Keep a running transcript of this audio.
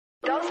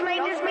Ghost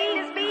made this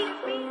beat.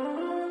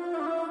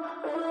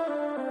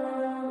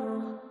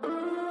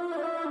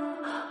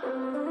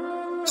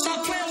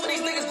 Stop playing with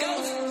these niggas,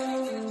 Ghost.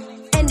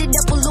 Ended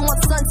up with Lou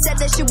on Sunset,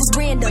 that shit was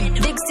random.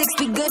 Big six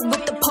be good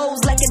with the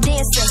pose like a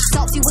dancer.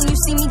 Salty when you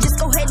see me, just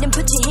go ahead and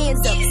put your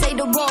hands up. Say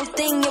the wrong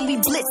thing and we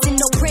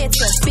blitzing, no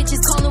prancer. Bitches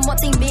calling one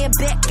thing, being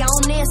back, I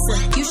don't answer.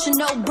 You should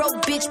know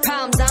broke bitch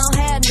problems, I don't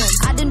have none.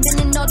 I done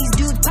been in all these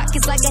dudes'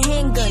 pockets like a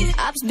handgun.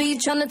 Ops be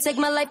tryna take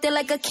my life, they're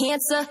like a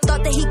cancer.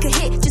 Thought that he could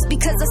hit just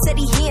because I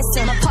said he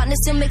handsome. My partner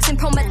still mixing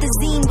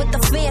promethazine with the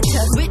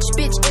Fanta. Rich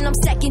bitch and I'm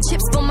stacking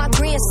chips for my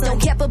grandson.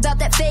 Don't cap about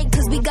that fake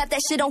cause we got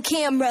that shit on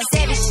camera.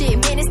 Savage shit,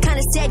 man, it's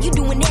kinda sad you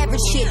doing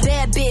average shit.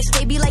 Bad bitch,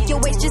 they be like your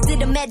waist just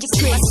did a magic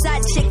trick. My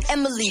side chick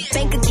Emily,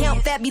 bank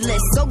account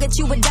fabulous. Go get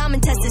you a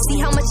diamond test to see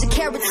how much the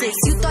carats is.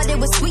 You thought it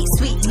was sweet,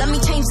 let me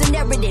change the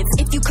narrative.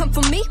 If you come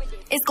from me,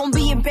 it's gonna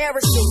be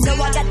embarrassing. No,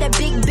 I got that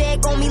big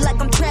bag on me like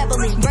I'm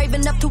traveling. Brave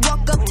enough to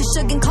walk up to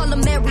Sugar and call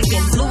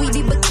American. Louis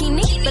V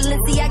bikini,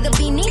 Balenciaga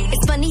beanie.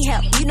 It's funny how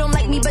you don't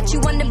like me, but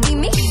you wanna be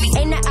me.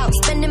 Ain't I out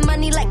spending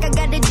money like I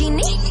got a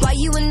genie? While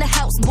you in the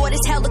house, bored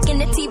as hell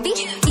looking at TV.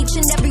 Each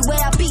and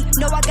everywhere I be,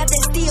 know I got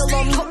that steel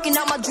on me. Poking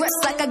out my dress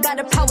like I got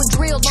a power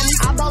drill on me.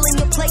 Eyeballing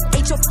your plate,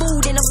 ate your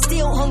food, and I'm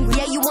still hungry.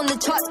 Yeah, you on the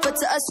charts, but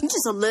to us, you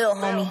just a little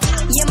homie.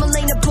 Yeah,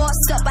 Malaynah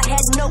bossed up, I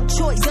had no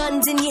choice.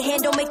 Guns in your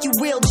hand don't make you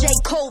real, J.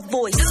 Cole voice.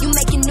 You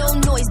making no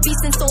noise,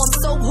 beastin', so I'm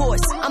so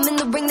hoarse. I'm in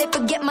the ring, they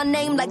forget my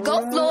name like Go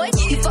Floyd.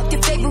 You fuck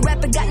your favorite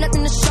rapper, got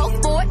nothing to show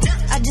for it.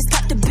 I just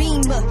got the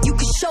Beamer, you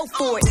can show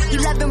for it.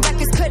 11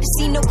 records,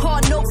 courtesy, no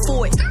car, no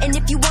for it. And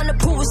if you wanna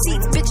pull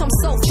receipts, bitch, I'm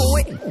so for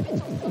it.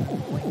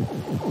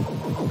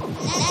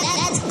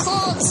 That's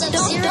cold,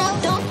 Sub-Zero.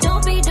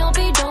 Don't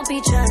be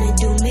tryna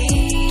do me.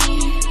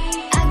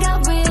 I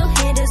got real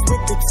hitters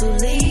with the two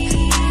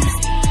leaves.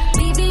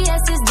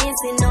 BBS is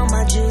dancing on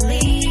my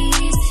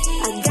Julies.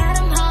 I got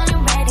them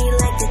hauling ready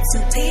like the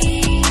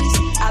two-piece.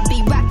 I be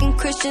rocking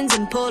Christians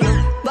and Polo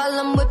while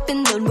I'm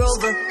whipping the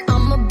Rover.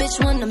 I'm a bitch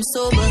when I'm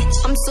sober.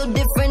 I'm so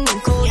different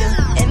and colder.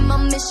 And my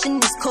mission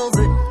is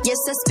covert. Yes,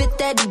 I spit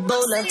that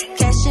Ebola.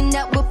 Cashing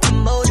out with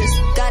promoters.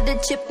 Got a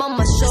chip on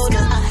my shoulder.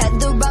 I had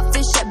the raw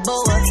fish at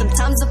Boa.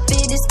 Sometimes the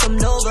fittest come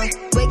over.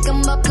 Wake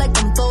 'em up like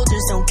I'm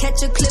Folgers. Don't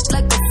catch a clip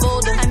like a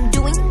folder. I'm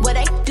doing what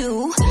I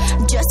do.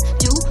 Just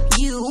do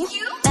you.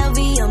 LV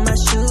on my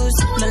shoes.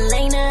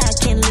 Malaynah, I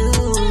can't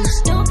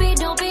lose. Don't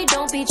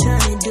be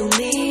trying to do